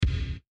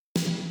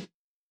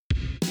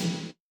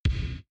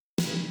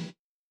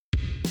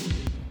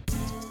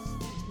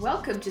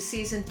Welcome to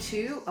Season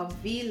 2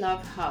 of We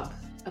Love Hub,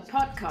 a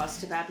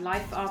podcast about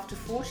life after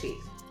 40.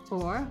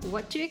 Or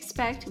what to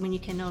expect when you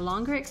can no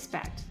longer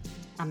expect.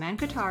 I'm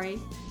Kothari.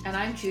 And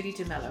I'm Judy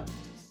DeMello.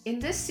 In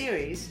this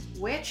series,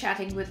 we're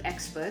chatting with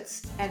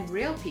experts and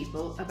real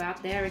people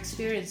about their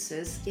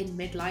experiences in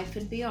midlife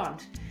and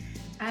beyond.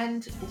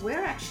 And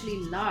we're actually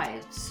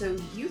live, so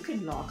you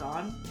can log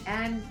on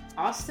and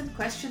ask them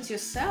questions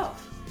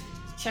yourself.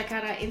 Check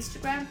out our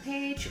Instagram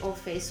page or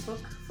Facebook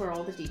for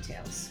all the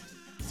details.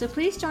 So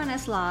please join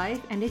us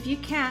live, and if you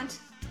can't,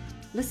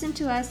 listen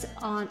to us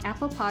on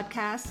Apple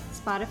Podcasts,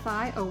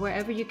 Spotify, or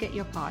wherever you get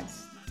your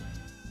pods.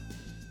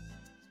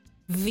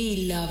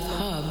 We Love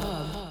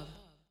Hub.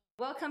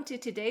 Welcome to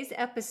today's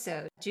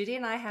episode. Judy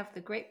and I have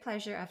the great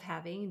pleasure of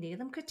having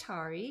Neelam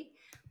Kothari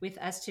with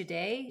us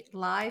today,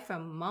 live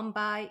from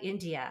Mumbai,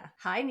 India.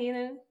 Hi,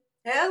 Neelam.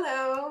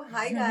 Hello.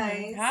 Hi,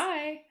 guys.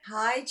 Hi.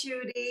 Hi,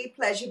 Judy.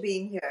 Pleasure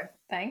being here.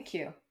 Thank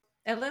you.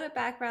 A little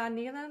background,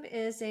 Neelam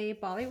is a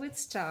Bollywood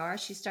star.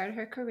 She started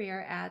her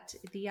career at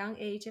the young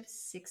age of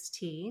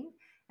 16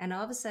 and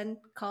all of a sudden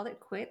called it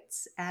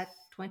quits at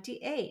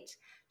 28.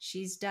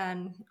 She's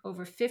done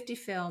over 50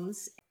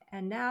 films,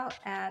 and now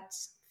at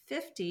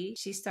 50,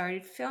 she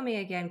started filming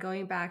again,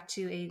 going back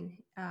to a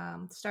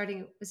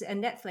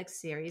Netflix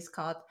series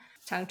called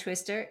Tongue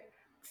Twister,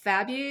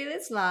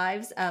 Fabulous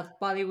Lives of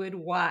Bollywood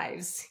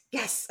Wives.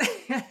 Yes.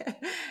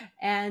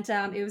 And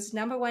it was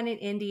number one in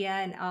India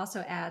and also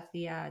at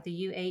the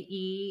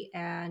UAE.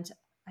 And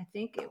I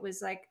think it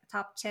was like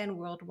top 10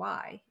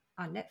 worldwide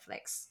on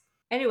Netflix.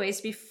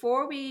 Anyways,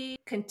 before we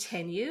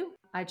continue,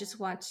 I just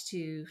want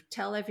to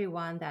tell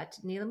everyone that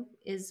Neelam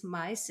is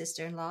my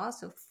sister-in-law.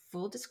 So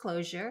full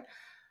disclosure,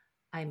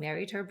 I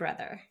married her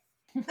brother.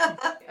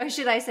 Or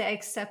should I say I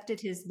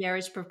accepted his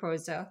marriage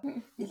proposal?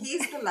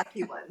 He's the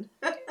lucky one.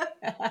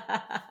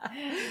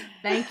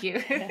 Thank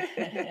you.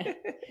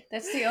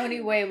 That's the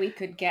only way we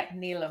could get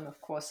Neelam, of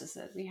course, is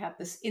that we have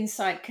this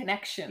inside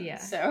connection. Yeah.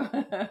 So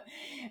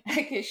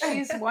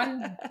she's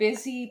one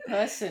busy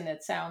person,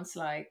 it sounds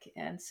like.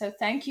 And so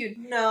thank you.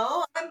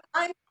 No,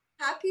 I'm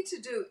happy to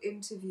do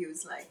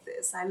interviews like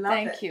this. I love it.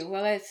 Thank you.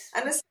 Well, And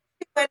especially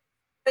when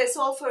it's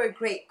all for a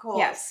great cause.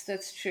 Yes,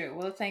 that's true.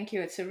 Well, thank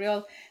you. It's a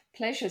real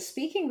pleasure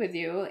speaking with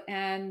you.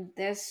 And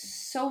there's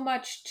so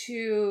much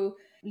to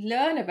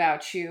learn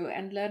about you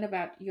and learn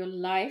about your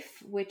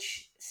life,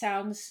 which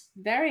sounds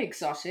very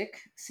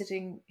exotic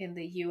sitting in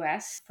the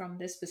US from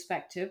this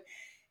perspective.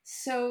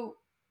 So,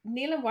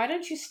 Neelam, why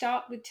don't you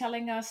start with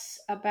telling us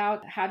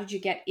about how did you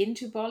get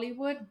into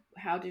Bollywood?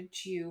 How did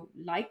you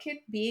like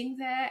it being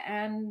there,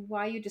 and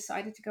why you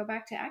decided to go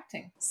back to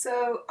acting?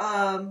 So,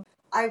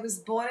 I was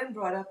born and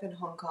brought up in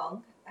Hong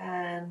Kong,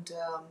 and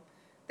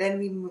then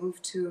we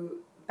moved to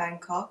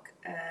Bangkok,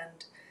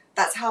 and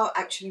that's how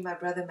actually my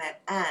brother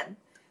met Anne.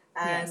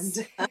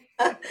 And Yes.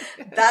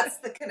 that's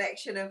the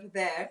connection over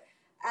there.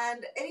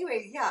 And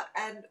anyway, yeah,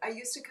 and I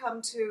used to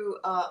come to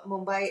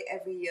Mumbai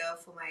every year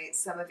for my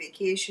summer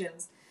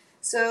vacations.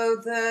 So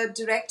the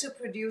director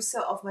producer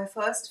of my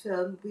first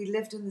film, we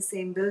lived in the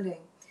same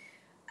building,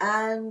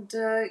 and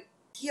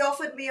he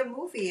offered me a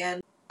movie,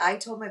 and I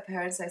told my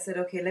parents, I said,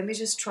 okay, let me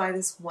just try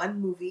this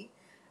one movie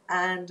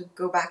and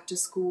go back to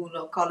school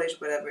or college,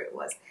 whatever it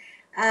was.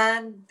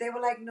 And they were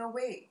like, no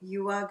way,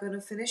 you are going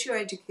to finish your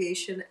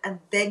education and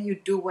then you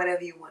do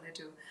whatever you want to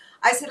do.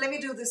 I said, let me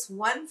do this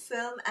one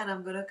film and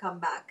I'm going to come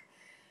back.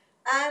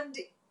 And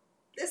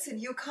listen,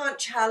 you can't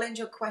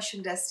challenge or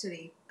question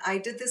destiny. I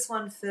did this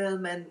one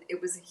film and it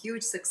was a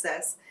huge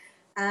success.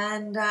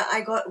 And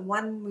I got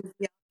one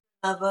movie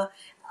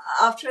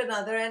after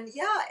another. And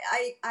yeah,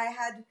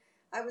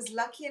 I was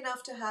lucky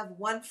enough to have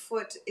one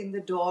foot in the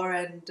door,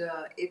 and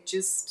it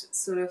just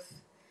sort of,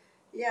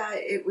 yeah,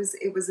 it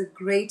was a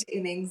great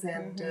innings,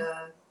 and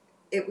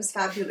it was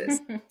fabulous.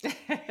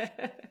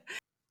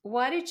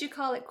 Why did you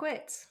call it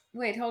quits?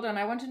 Wait, hold on.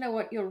 I want to know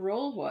what your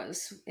role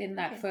was in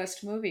that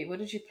first movie.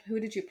 Who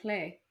did you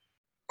play?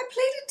 I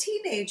played a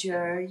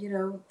teenager,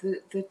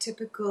 the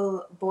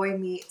typical boy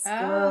meets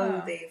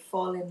girl. They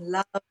fall in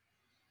love,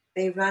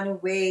 they run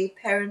away,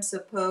 parents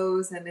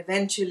oppose, and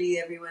eventually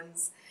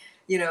everyone's,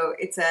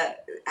 it's a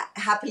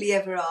happily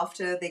ever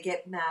after. They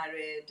get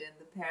married and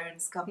the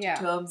parents come to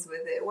terms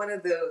with it. One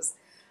of those.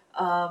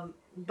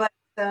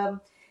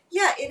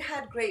 Yeah, it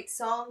had great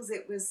songs.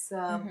 It was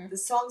the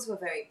songs were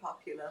very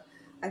popular.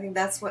 I think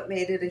that's what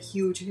made it a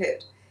huge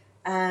hit.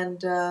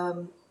 And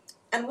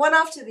one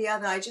after the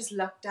other, I just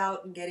lucked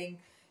out in getting,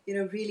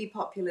 really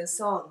popular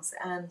songs.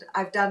 And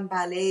I've done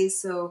ballet,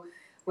 so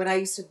when I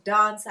used to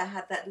dance, I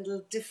had that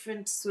little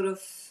different sort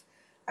of,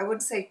 I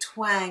wouldn't say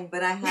twang,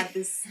 but I had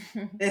this,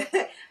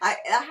 I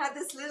had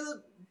this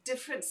little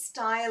different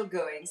style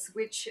going,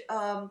 which,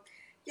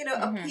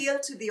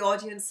 appealed to the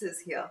audiences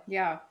here.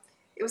 Yeah.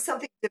 It was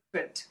something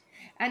different.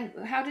 And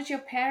how did your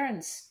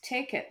parents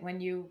take it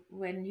when you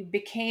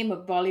became a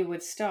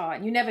Bollywood star?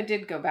 And you never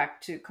did go back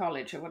to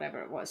college or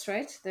whatever it was,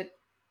 right? That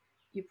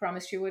you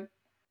promised you would?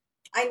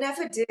 I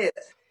never did.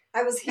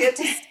 I was here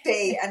to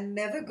stay and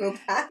never go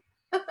back.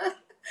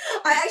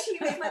 I actually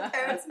made my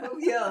parents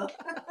move here.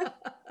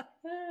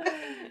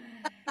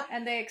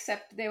 And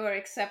they were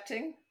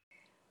accepting.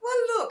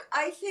 Well, look,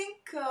 I think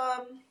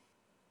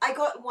I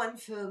got one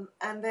film,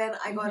 and then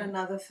I got Hmm.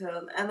 another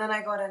film, and then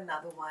I got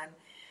another one.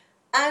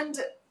 And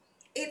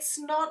it's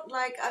not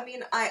like, I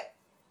mean,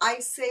 I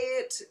say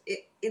it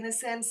in a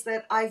sense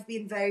that I've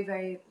been very,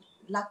 very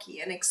lucky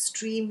and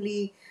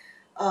extremely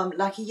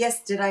lucky.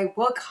 Yes, did I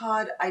work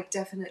hard? I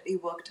definitely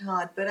worked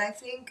hard, but I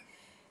think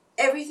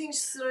everything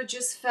sort of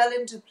just fell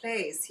into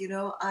place.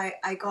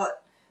 I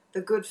got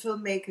the good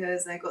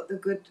filmmakers, I got the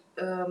good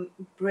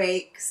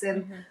breaks,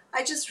 and Hmm.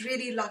 I just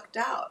really lucked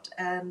out.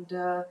 And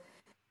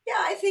yeah,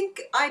 I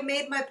think I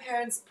made my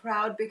parents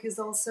proud because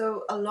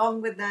also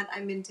along with that,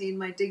 I maintained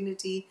my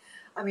dignity.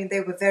 I mean,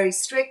 they were very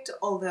strict,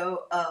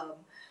 although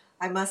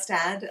I must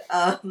add,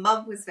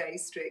 mum was very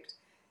strict.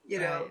 You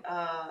know,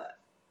 Right.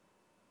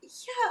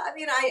 yeah, I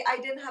mean, I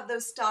didn't have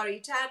those starry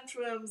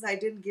tantrums. I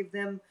didn't give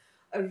them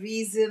a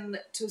reason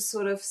to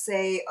sort of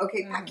say,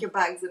 okay, pack Hmm. your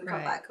bags and come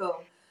Right. back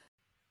home.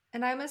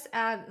 And I must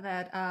add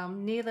that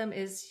Neelam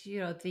is,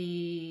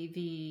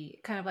 the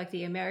kind of like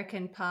the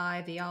American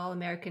pie, the all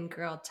American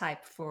girl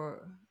type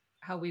for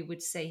how we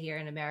would say here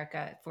in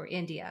America for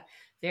India.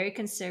 Very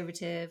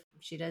conservative.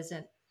 She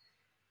doesn't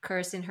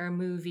curse in her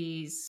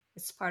movies.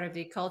 It's part of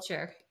the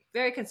culture.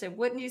 Very conservative,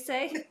 wouldn't you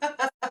say?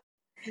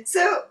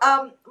 So,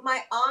 my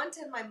aunt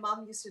and my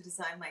mom used to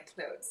design my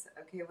clothes,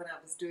 okay, when I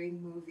was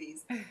doing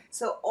movies.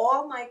 So,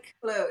 all my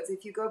clothes,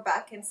 if you go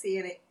back and see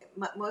it,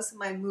 most of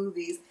my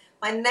movies,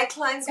 my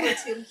necklines were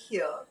till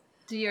here,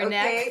 To your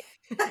neck,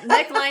 okay?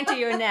 neckline to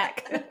your neck.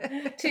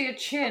 To your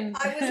chin.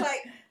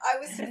 I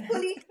was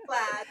fully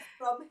clad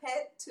from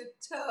head to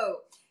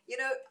toe. You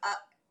know,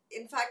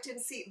 in fact, in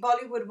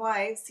Bollywood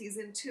Wives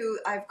season 2,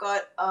 I've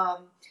got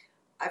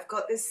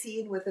this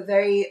scene with a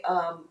very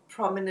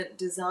prominent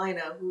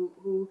designer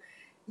who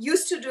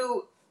used to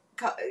do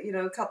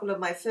a couple of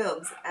my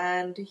films,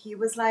 and he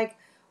was like,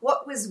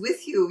 "What was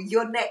with you?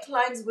 Your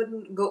necklines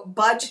wouldn't go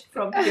budge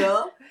from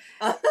here."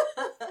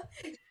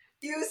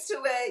 Used to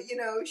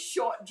wear,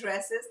 short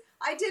dresses.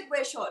 I did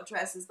wear short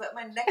dresses, but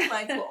my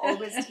necklines were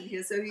always till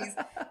here. So he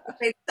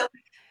made some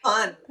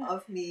fun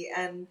of me,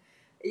 and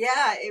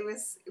yeah, it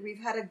was. We've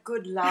had a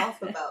good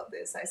laugh about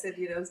this. I said,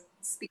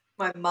 speak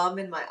to my mom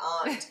and my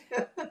aunt.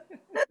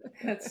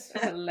 That's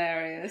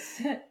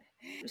hilarious.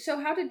 So,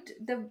 how did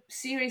the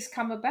series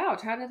come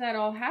about? How did that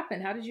all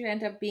happen? How did you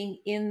end up being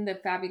in the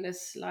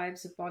fabulous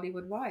lives of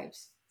Bollywood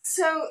wives?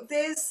 So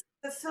there's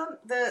the film,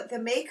 the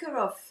maker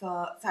of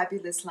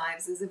Fabulous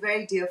Lives is a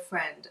very dear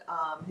friend.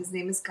 His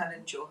name is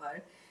Karan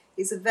Johar.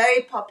 He's a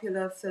very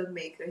popular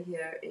filmmaker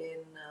here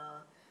in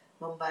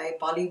Mumbai,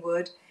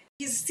 Bollywood.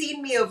 He's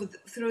seen me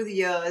through the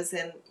years,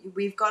 and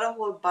we've got a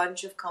whole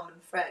bunch of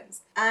common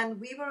friends. And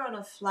we were on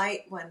a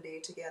flight one day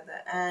together,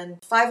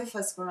 and five of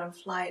us were on a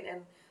flight,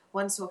 and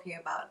one's talking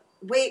about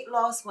weight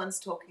loss, one's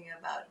talking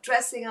about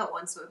dressing up,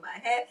 one's with my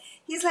hair.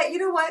 He's like, you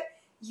know what?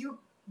 You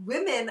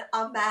women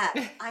are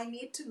mad. I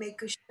need to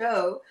make a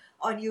show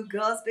on you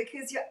girls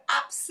because you're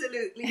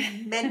absolutely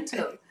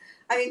mental.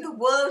 I mean, the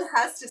world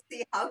has to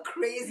see how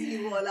crazy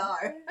you all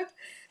are.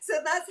 So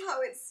that's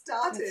how it That's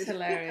started.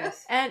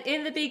 hilarious. And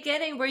in the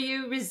beginning, were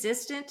you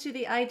resistant to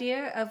the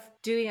idea of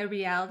doing a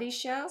reality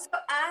show? So,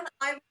 Anne,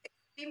 I was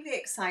extremely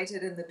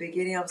excited in the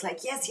beginning. I was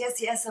like, yes,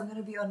 yes, yes, I'm going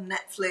to be on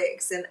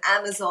Netflix and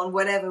Amazon,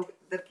 whatever.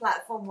 The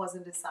platform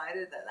wasn't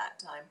decided at that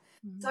time.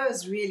 So I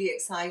was really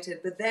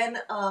excited. But then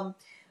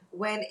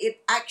when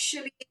it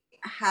actually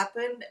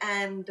happened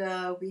and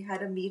we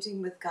had a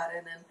meeting with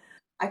Karan, and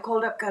I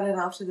called up Karan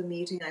after the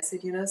meeting. I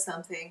said, you know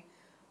something?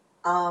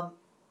 Um,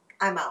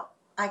 I'm out.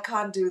 I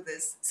can't do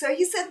this. So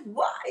he said,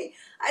 why?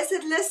 I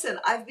said, listen,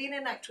 I've been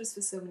an actress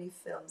for so many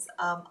films.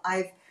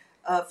 I've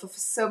for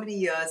so many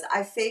years.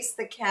 I faced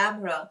the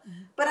camera,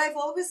 but I've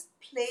always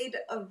played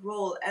a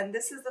role, and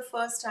this is the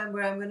first time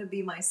where I'm going to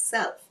be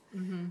myself.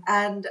 Mm-hmm.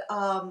 And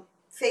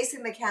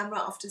facing the camera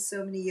after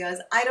so many years,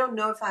 I don't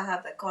know if I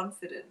have that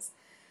confidence.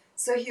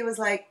 So he was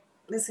like,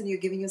 listen, you're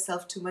giving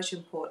yourself too much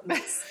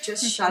importance.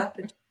 Just shut up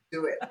and just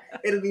do it.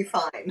 It'll be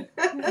fine.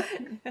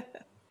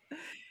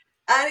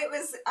 And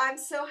I'm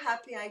so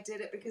happy I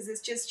did it because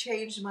it's just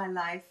changed my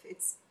life.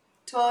 It's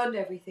turned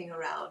everything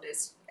around.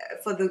 It's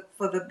for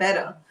the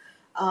better.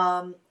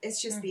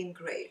 It's just been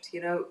great,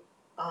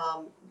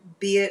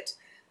 be it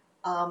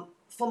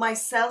for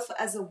myself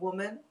as a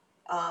woman,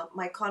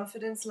 my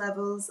confidence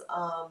levels,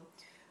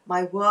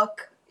 my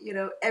work,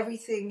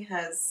 everything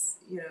has,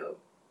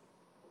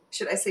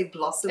 should I say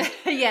blossomed?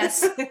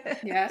 Yes.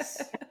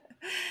 Yes.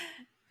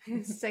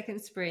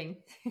 Second spring.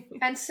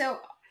 And so,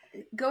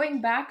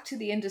 going back to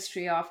the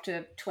industry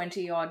after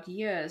 20 odd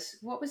years,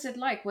 what was it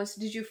like?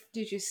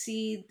 Did you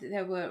see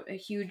there were a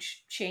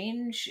huge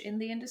change in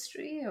the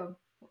industry, or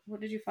what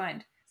did you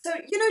find? So,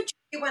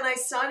 Judy, when I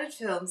started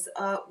films,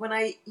 when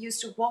I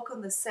used to walk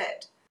on the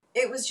set,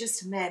 it was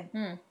just men.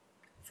 Hmm.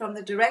 From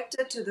the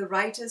director to the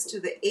writers to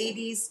the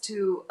ADs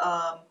to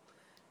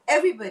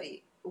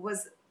everybody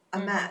was a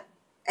Mm-hmm. man,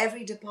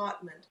 every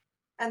department.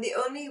 And the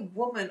only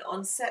woman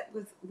on set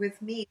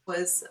with me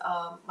was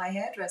my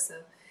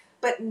hairdresser.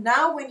 But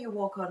now when you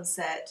walk on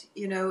set,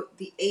 you know,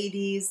 the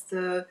ADs,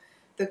 the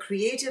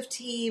creative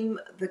team,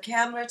 the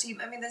camera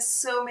team, I mean, there's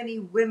so many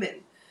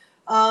women.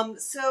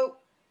 So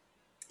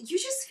you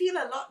just feel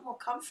a lot more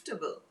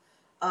comfortable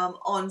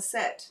on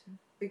set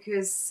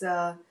because,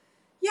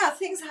 yeah,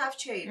 things have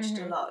changed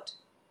a lot.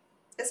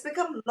 It's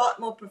become a lot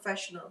more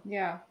professional.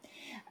 Yeah.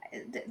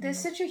 There's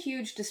such a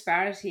huge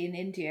disparity in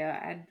India,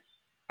 and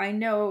I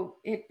know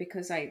it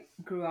because I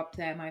grew up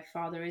there. My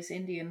father is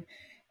Indian,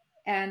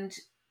 and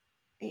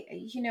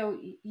you know,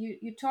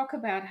 you talk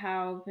about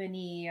how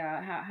many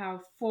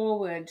how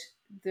forward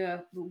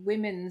the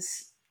women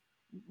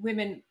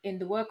in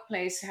the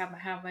workplace,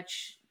 how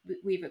much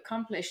we've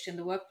accomplished in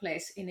the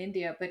workplace in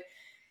India, but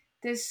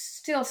there's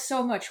still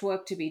so much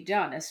work to be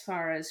done as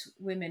far as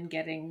women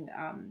getting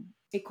Yes.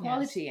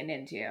 equality in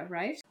India,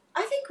 right?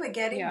 I think we're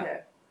getting Yeah.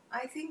 there.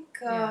 I think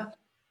Yeah.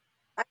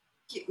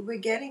 we're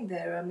getting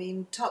there. I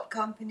mean, top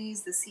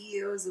companies, the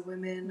CEOs are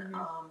women.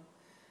 Hmm.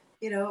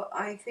 You know,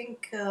 I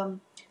think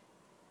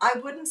I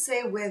wouldn't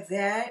say we're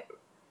there,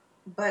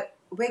 but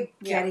we're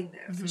Yeah. getting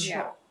there for Hmm.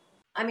 Yeah. sure.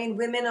 I mean,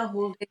 women are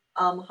holding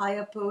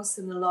higher posts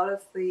in a lot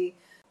of the,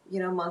 you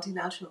know,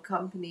 multinational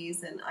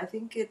companies, and I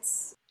think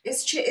it's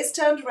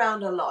turned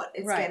around a lot.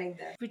 It's Right. getting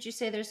there. Would you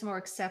say there's more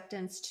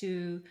acceptance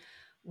to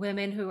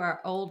women who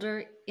are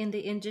older in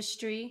the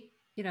industry?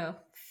 You know,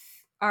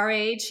 our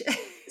age.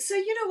 So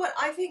you know what?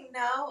 I think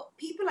now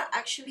people are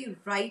actually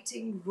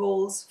writing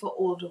roles for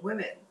older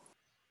women.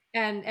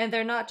 And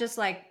they're not just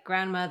like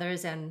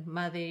grandmothers and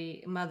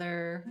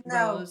mother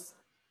No. roles.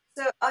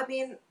 So I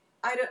mean,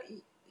 I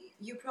don't.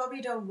 You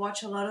probably don't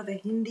watch a lot of the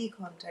Hindi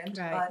content,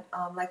 Right.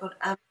 but like on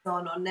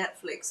Amazon or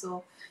Netflix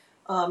or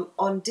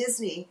on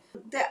Disney,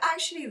 they're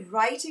actually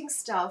writing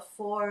stuff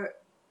for,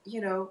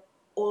 you know,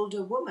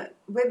 older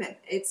women.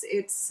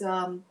 It's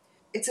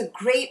a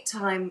great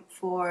time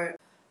for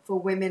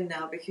women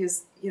now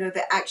because, you know,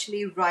 they're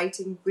actually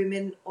writing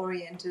women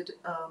oriented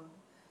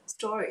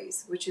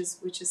stories, which is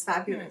Hmm.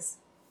 fabulous.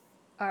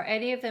 Are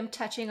any of them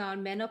touching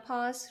on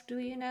menopause? Do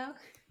you know?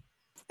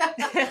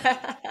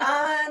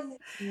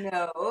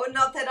 No,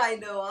 not that I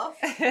know of.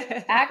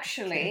 Okay.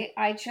 Actually,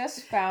 I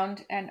just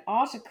found an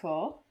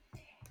article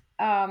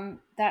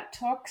that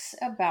talks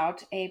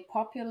about a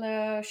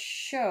popular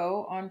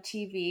show on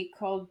TV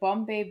called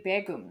Bombay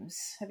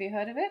Begums. Have you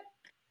heard of it?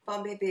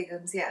 Bombay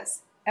Begums,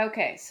 yes.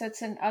 Okay, so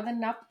it's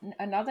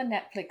another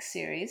Netflix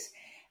series,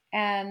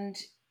 and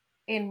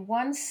in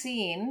one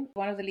scene,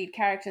 one of the lead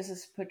characters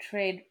is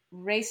portrayed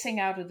racing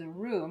out of the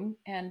room,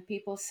 and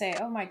people say,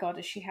 "Oh my God,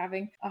 is she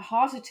having a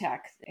heart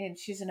attack?" And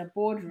she's in a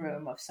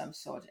boardroom of some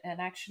sort, and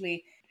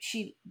actually,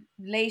 she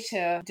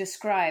later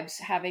describes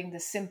having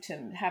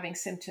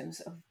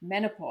symptoms of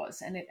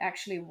menopause, and it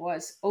actually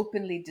was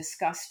openly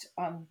discussed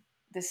on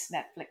this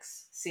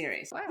Netflix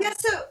series. Wow. Yeah,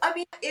 so I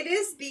mean, it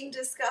is being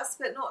discussed,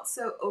 but not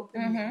so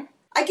openly. Mm-hmm.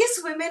 I guess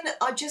women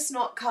are just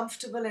not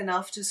comfortable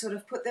enough to sort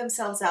of put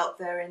themselves out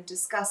there and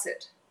discuss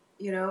it,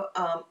 you know,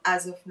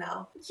 as of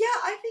now. Yeah,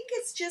 I think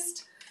it's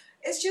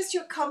just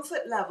your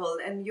comfort level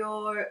and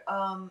your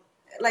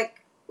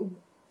like,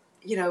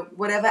 you know,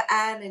 whatever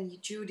Anne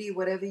and Judy,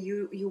 whatever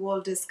you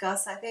all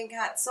discuss, I think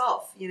hats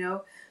off, you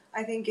know.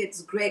 I think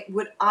it's great.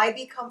 Would I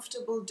be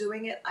comfortable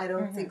doing it? I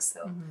don't Mm-hmm. think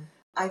so. Hmm.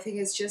 I think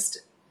it's just,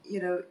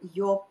 you know,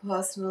 your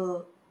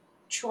personal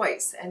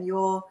choice and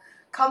your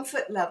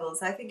comfort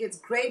levels. I think it's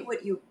great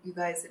what you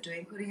guys are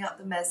doing, putting out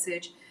the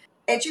message,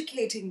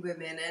 educating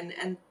women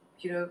and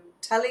you know,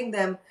 telling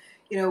them,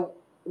 you know,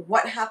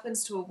 what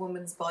happens to a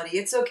woman's body.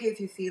 It's okay if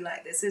you feel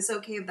like this. It's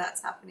okay if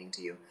that's happening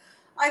to you.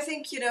 I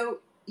think, you know,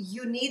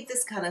 you need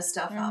this kind of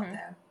stuff out Mm-hmm.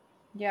 there.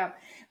 Yeah.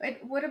 But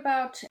what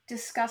about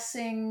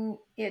discussing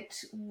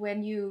it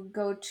when you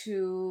go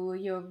to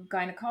your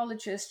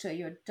gynecologist or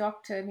your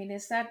doctor? I mean,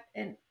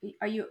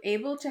 are you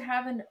able to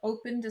have an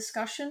open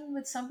discussion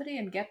with somebody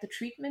and get the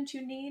treatment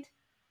you need?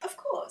 Of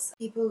course.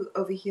 People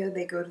over here,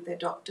 they go to their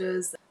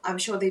doctors. I'm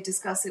sure they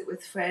discuss it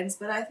with friends,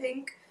 but I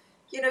think,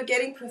 you know,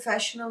 getting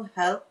professional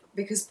help,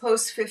 because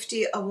post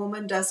 50, a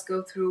woman does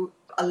go through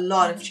a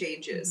lot of Hmm.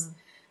 changes, Hmm.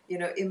 you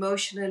know,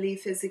 emotionally,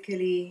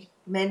 physically,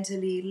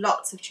 mentally,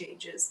 lots of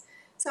changes.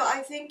 So I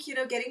think, you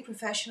know, getting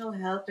professional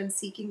help and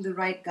seeking the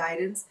right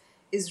guidance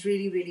is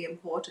really, really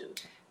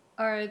important.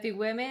 Are the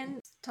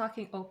women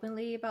talking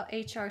openly about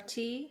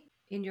HRT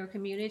in your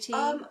community?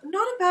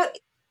 Not about,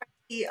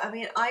 I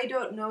mean, I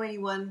don't know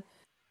anyone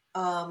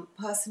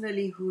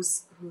personally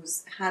who's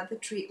had the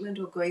treatment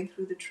or going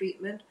through the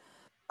treatment.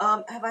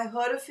 Have I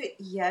heard of it?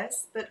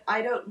 Yes, but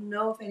I don't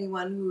know of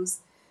anyone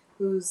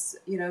who's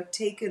you know,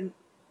 taken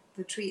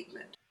the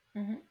treatment.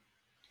 Hmm.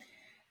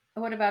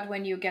 What about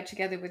when you get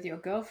together with your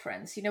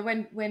girlfriends? You know,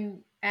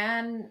 when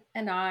Anne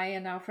and I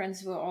and our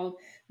friends were all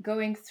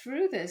going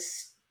through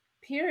this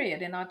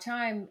period in our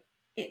time,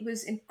 it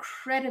was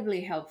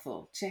incredibly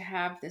helpful to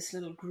have this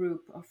little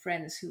group of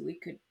friends who we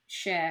could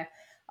share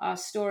our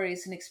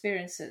stories and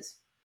experiences.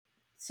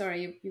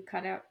 Sorry, you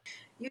cut out.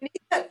 You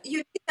need that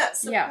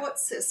Yeah. support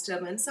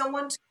system and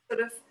someone to sort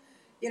of,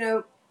 you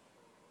know,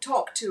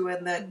 talk to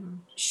and that Hmm.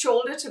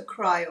 shoulder to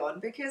cry on,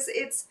 because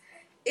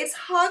it's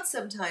hard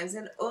sometimes,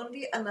 and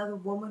only another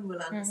woman will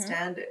Mm-hmm.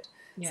 understand it.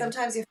 Yeah.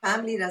 Sometimes your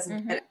family doesn't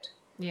Mm-hmm. get it.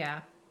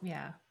 Yeah.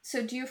 Yeah.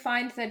 So do you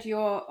find that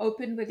you're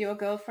open with your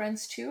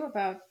girlfriends too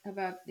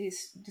about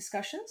these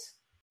discussions?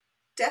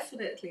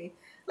 Definitely.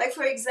 Like,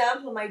 for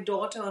example, my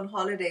daughter on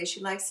holiday, she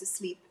likes to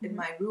sleep in Mm-hmm.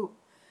 my room.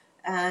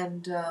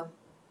 And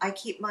I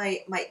keep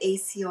my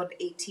AC on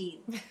 18,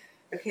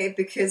 okay?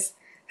 Because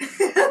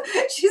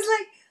she's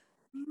like,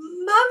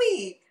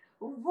 Mommy,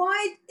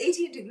 why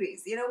 18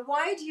 degrees? You know,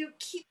 why do you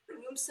keep the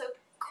room so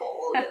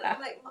cold? And I'm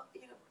like,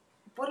 you know,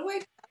 what do I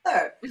tell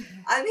her?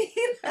 I mean,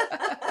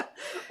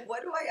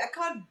 what do I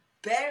can't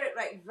bear it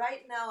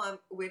right now.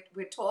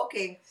 We're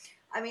talking.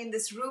 I mean,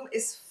 this room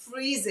is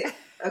freezing,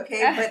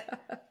 okay? But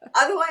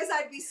otherwise,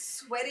 I'd be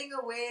sweating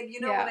away, and you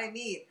know what Yeah. I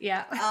mean.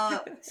 Yeah.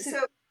 So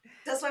So,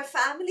 does my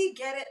family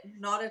get it?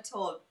 Not at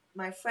all.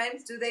 My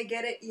friends, do they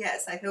get it?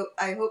 Yes, I hope.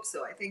 I hope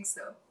so. I think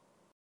so.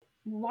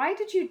 why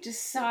did you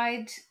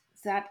decide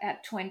that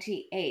at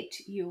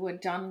 28 you were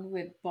done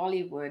with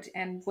Bollywood,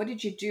 and what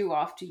did you do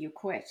after you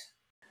quit?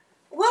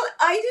 Well,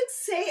 I didn't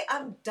say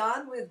I'm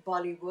done with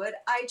Bollywood.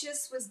 I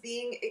just was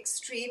being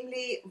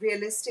extremely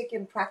realistic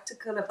and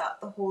practical about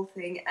the whole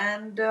thing,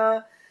 and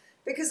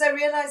because I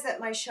realized that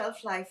my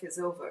shelf life is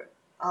over.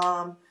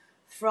 Um,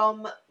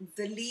 from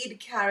the lead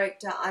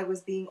character, I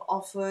was being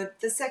offered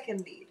the second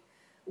lead,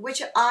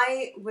 which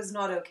I was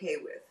not okay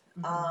with.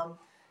 Mhm.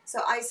 So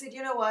I said,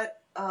 you know what?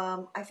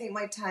 I think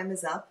my time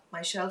is up.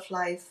 My shelf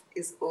life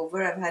is over.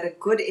 I've had a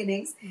good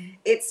innings. Mm.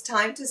 It's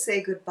time to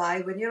say goodbye.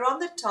 When you're on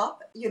the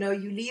top, you know,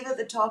 you leave at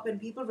the top and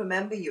people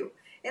remember you.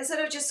 Instead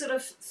of just sort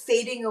of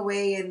fading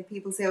away and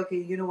people say, okay,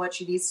 you know what?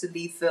 She needs to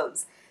leave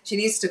films. She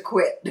needs to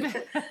quit.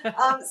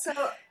 So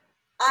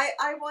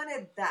I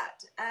wanted that.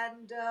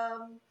 And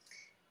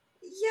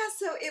yeah,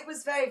 so it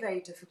was very,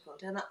 very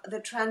difficult. And the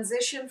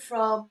transition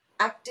from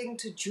acting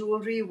to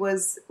jewelry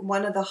was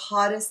one of the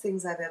hardest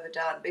things I've ever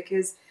done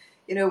because,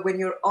 you know, when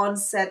you're on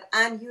set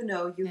and you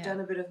know, you've Yeah. done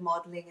a bit of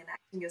modeling and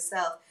acting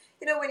yourself,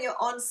 you know, when you're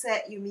on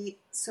set, you meet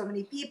so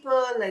many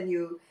people and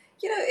you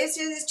know,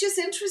 it's just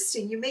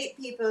interesting. You meet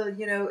people,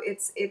 you know,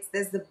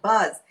 there's the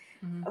buzz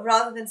Mhm.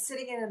 rather than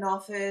sitting in an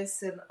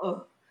office and,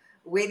 oh,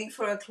 waiting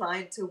for a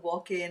client to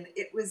walk in.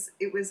 It was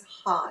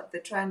hard. The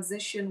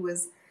transition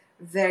was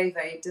very,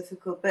 very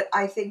difficult, but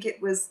I think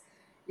it was,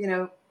 you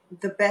know,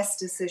 the best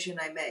decision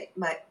I made.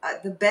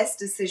 The best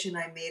decision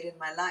I made in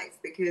my life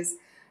because,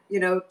 you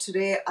know,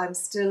 today I'm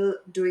still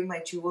doing my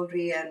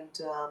jewelry and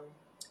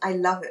I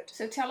love it.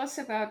 So tell us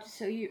about,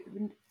 so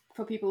you,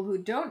 for people who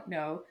don't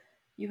know,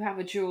 you have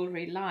a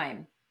jewelry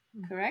line,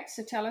 correct?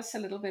 So tell us a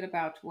little bit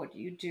about what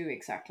you do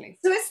exactly.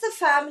 So it's the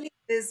family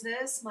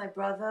business. My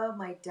brother,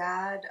 my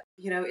dad,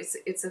 you know,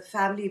 it's a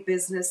family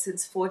business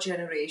since four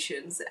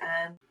generations.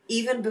 And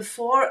even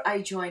before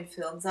I joined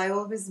films, I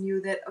always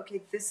knew that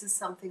okay, this is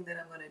something that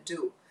I'm going to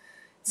do.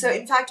 So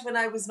in fact, when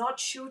I was not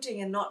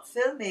shooting and not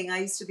filming, I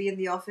used to be in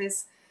the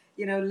office,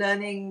 you know,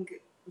 learning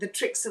the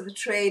tricks of the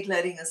trade,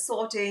 learning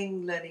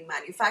assorting, learning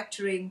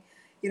manufacturing,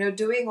 you know,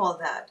 doing all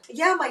that.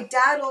 Yeah, my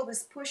dad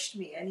always pushed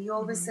me, and he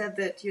always Mhm. said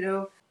that, you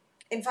know,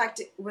 in fact,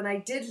 when I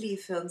did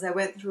leave films, I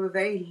went through a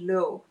very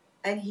low,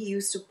 and he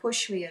used to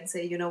push me and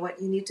say, you know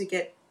what, you need to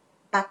get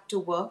back to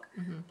work.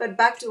 Mhm. But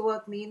back to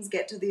work means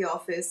get to the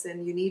office,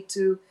 and you need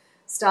to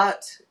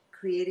start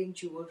creating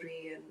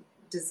jewelry and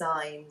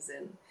designs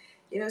and,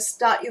 you know,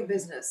 start your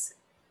business.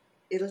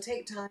 It'll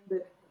take time,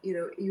 but, you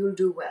know, you'll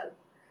do well.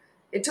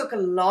 It took a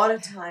lot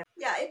of time.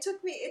 Yeah, it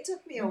took me a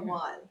Mm-hmm.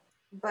 while.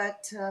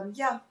 But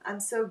yeah, I'm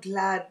so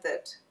glad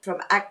that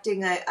from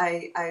acting,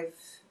 I've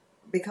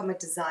become a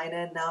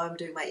designer. Now I'm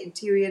doing my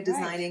interior Right.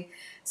 designing.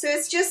 So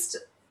it's just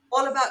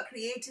all about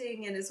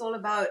creating and it's all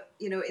about,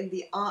 you know, in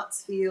the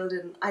arts field.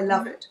 And I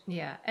love Mm-hmm. it.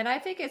 Yeah. And I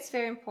think it's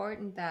very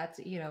important that,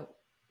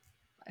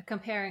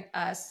 comparing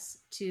us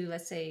to,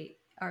 let's say,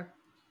 our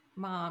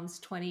moms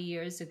 20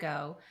 years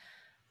ago,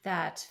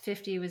 that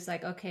 50 was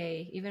like,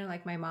 okay, even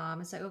like my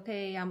mom, it's like,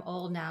 okay, I'm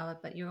old now,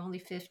 but you're only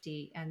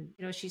 50. And,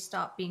 she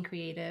stopped being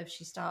creative.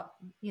 She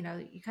stopped, you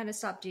kind of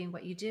stopped doing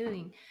what you're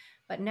doing.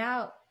 But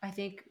now I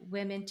think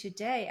women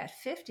today at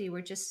 50,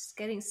 we're just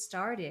getting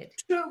started.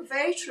 True,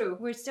 very true.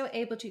 We're still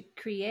able to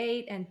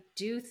create and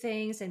do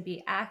things and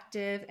be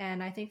active.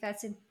 And I think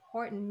that's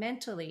important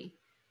mentally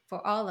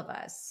for all of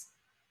us.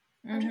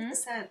 Mm-hmm.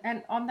 100%.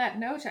 And on that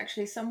note,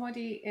 actually,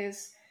 somebody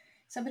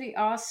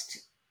asked,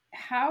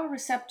 how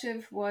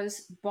receptive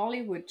was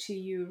Bollywood to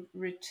you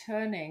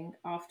returning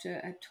after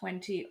a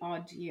 20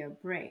 odd year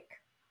break?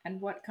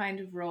 And what kind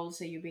of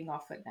roles are you being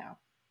offered now?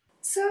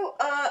 So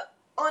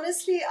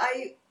honestly,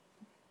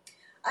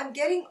 I'm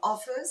getting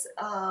offers.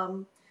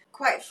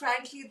 Quite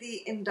frankly, the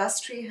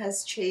industry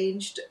has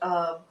changed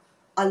a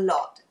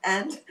lot,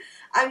 and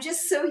I'm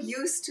just so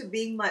used to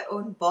being my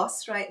own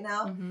boss right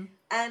now. Mm-hmm.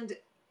 And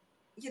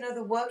you know,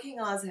 the working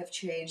hours have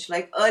changed.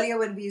 Like earlier,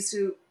 when we used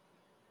to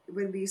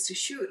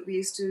shoot, we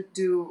used to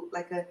do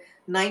like a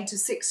 9 to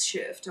 6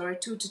 shift, or a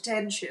 2 to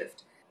 10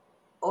 shift,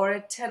 or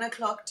a 10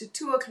 o'clock to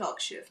 2 o'clock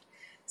shift.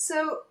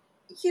 So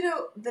you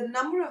know, the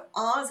number of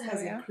hours Oh,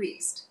 has yeah,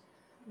 increased.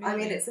 I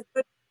mean, Really? it's a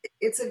good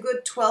it's a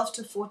good 12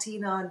 to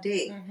 14 hour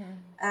day. Mm-hmm.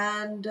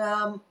 And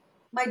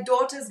my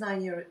daughter's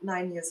 9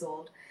 years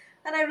old.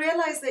 And I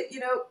realized that,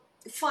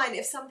 fine,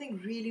 if something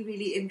really,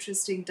 really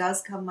interesting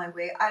does come my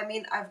way. I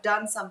mean, I've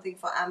done something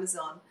for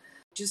Amazon,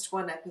 just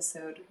one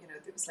episode,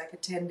 it was like a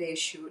 10-day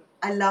shoot.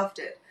 I loved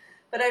it.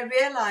 But I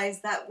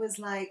realized that was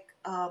like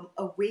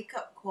a wake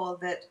up call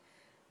that,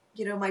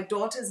 my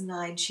daughter's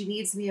 9. She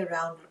needs me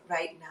around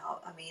right now.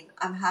 I mean,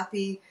 I'm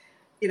happy,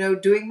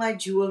 doing my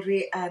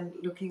jewelry and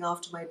looking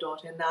after my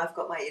daughter. And now I've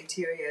got my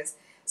interiors.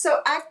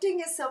 So acting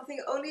is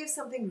something, only if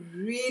something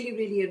really,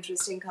 really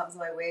interesting comes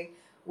my way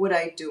would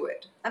I do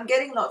it. I'm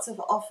getting lots of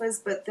offers,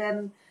 but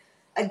then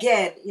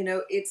again,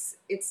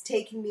 it's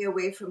taking me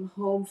away from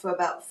home for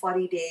about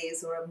 40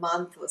 days or a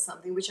month or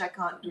something, which I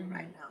can't do Mm-hmm.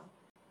 right now.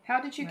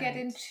 How did you get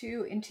Right.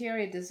 into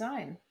interior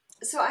design?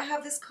 So I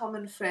have this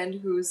common friend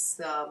who's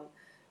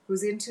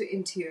into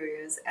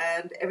interiors,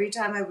 and every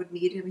time I would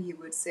meet him, he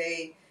would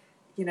say,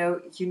 you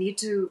need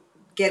to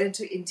get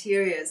into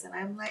interiors, and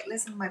I'm like,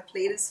 listen, my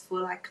plate is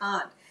full, I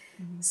can't.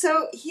 Mhm.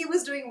 So he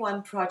was doing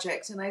one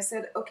project, and I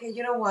said, okay,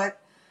 you know what?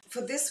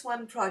 For this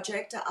one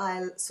project,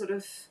 I'll sort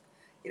of,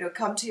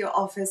 come to your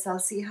office. I'll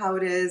see how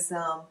it is,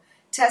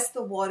 test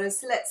the waters.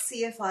 So let's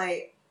see if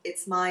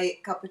it's my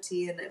cup of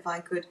tea, and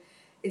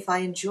if I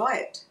enjoy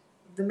it.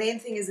 The main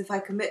thing is if I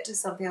commit to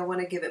something, I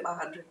want to give it my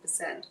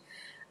 100%.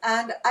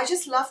 And I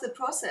just love the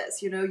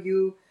process.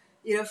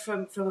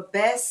 From a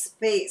bare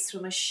space,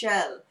 from a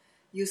shell,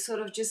 you sort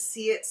of just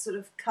see it sort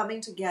of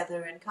coming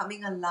together and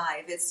coming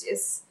alive.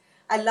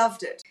 I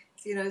loved it.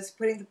 It's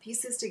putting the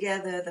pieces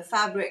together, the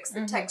fabrics,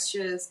 the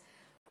textures.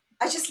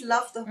 I just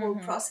love the whole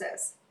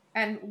process.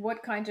 And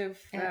what kind of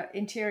Yeah.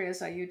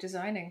 interiors are you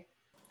designing?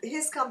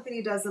 His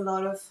company does a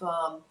lot of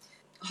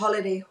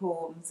holiday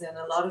homes and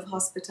a lot of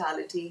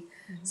hospitality.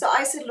 So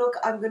I said, look,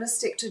 I'm going to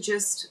stick to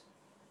just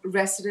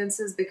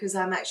residences because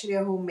I'm actually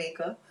a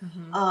homemaker.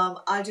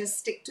 I'll just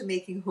stick to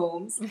making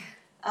homes.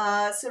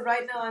 So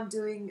right now I'm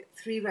doing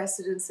 3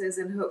 residences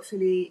and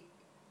hopefully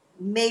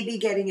maybe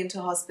getting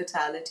into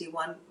hospitality,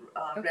 one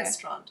Okay.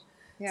 restaurant.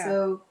 Yeah.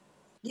 So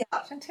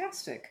yeah,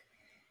 Fantastic.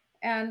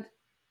 And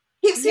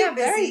keeps yeah, you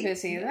very busy.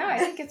 busy. Yeah, I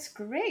think it's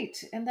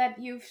great, and that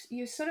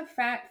you sort of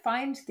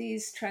find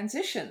these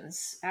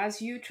transitions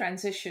as you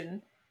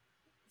transition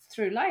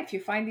through life. You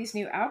find these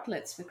new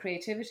outlets for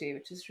creativity,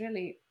 which is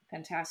really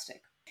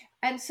fantastic.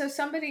 And so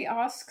somebody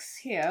asks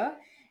here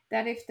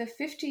that if the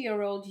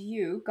 50-year-old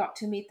you got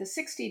to meet the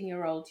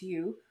 16-year-old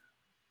you,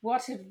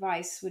 what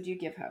advice would you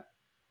give her?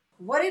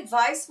 What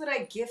advice would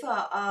I give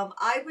her?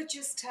 I would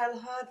just tell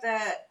her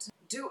that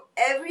do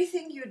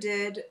everything you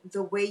did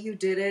the way you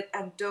did it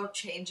and don't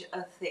change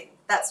a thing.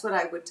 That's what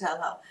I would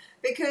tell her.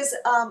 Because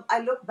I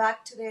look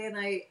back today and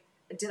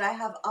did I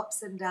have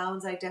ups and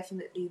downs? I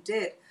definitely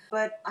did.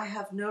 But I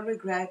have no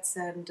regrets,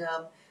 and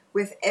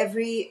with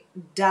every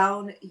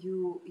down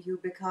you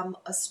become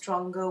a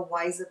stronger,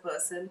 wiser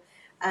person,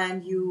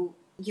 and you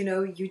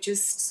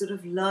just sort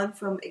of learn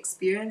from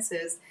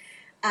experiences.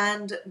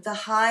 And the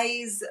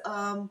highs,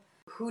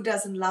 who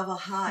doesn't love a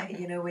high?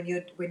 When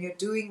you're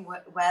doing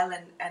well,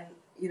 and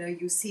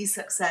you see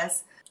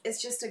success, it's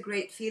just a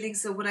great feeling.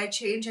 So would I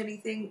change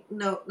anything?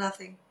 No,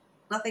 nothing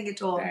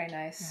at all. Very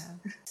nice.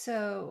 Yeah.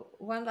 So,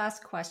 one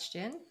last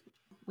question.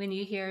 When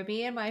you hear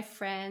me and my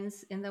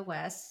friends in the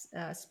West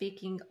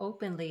speaking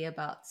openly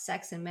about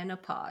sex and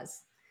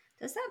menopause,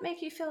 does that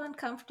make you feel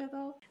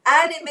uncomfortable?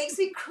 And it makes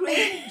me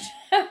cringe.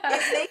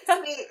 It makes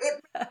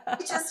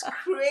me just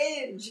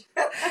cringe.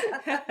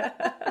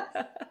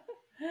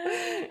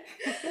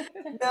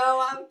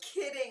 No, I'm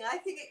kidding. I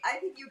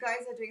think you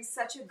guys are doing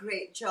such a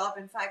great job.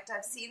 In fact,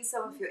 I've seen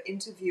some of your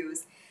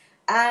interviews,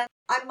 and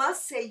I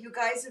must say you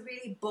guys are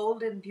really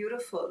bold and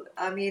beautiful.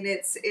 I mean,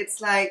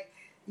 it's like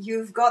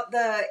you've got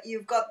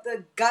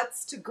the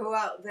guts to go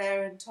out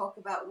there and talk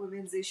about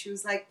women's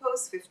issues, like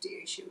post 50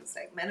 issues,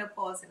 like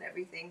menopause and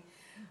everything.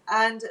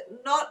 And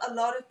not a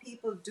lot of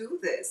people do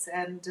this,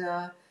 and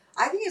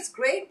I think it's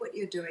great what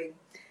you're doing.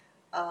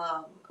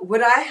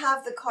 Would I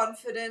have the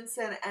confidence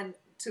and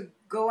to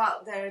go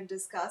out there and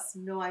discuss?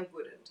 No, I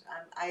wouldn't.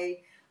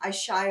 I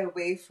shy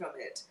away from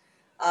it.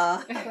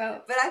 Well,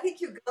 But I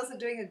think you girls are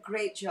doing a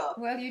great job.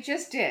 well, you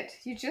just did.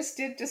 You just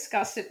did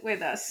discuss it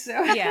with us.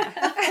 So Yeah.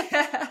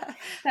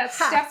 that's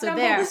Ha, so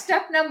there.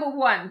 step number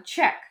 1.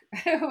 Check.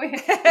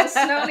 We'll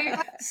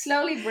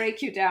slowly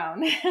break you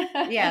down.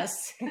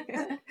 Yes.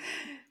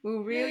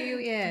 We'll reel you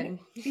in.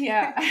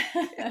 Yeah.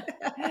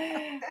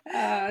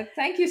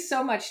 Thank you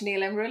so much,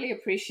 Neelam. Really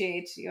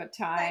appreciate your Thank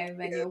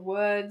time and you. your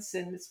words,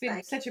 and it's been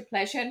Thank such a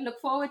pleasure. And look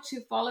forward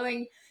to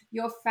following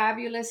your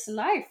fabulous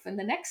life in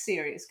the next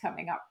series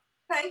coming up.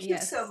 Thank you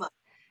so Yes. much.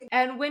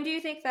 And when do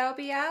you think that'll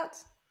be out?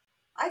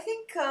 I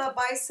think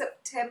by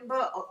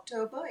September,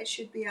 October, it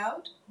should be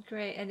out.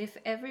 Great. And if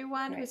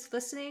everyone Great. who's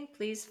listening,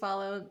 please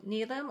follow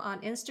Neelam on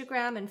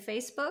Instagram and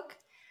Facebook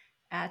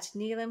at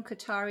Neelam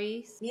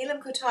Kothari. Neelam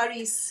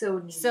Kothari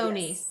Sony.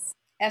 Sony.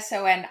 Yes.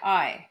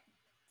 SONI.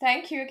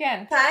 Thank you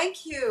again.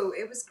 Thank you.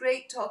 It was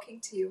great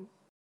talking to you.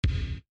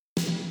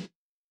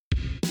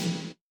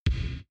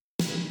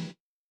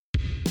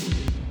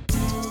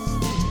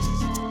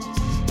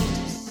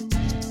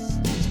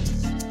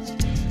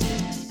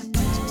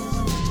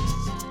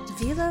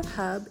 Love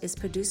Hub is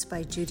produced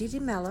by Judy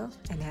DeMello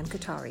and Ann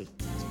Kothari.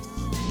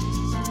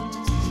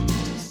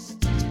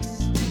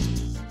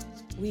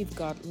 We've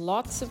got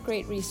lots of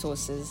great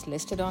resources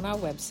listed on our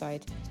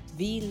website,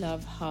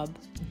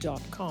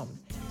 vlovehub.com.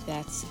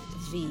 That's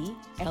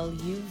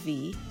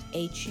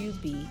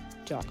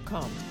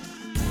VLUVHUB.com.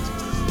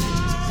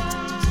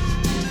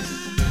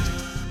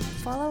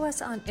 Follow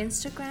us on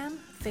Instagram,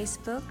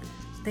 Facebook,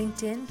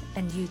 LinkedIn,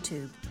 and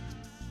YouTube.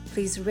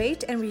 Please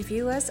rate and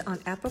review us on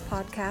Apple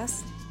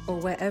Podcasts or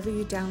wherever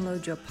you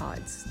download your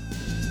pods.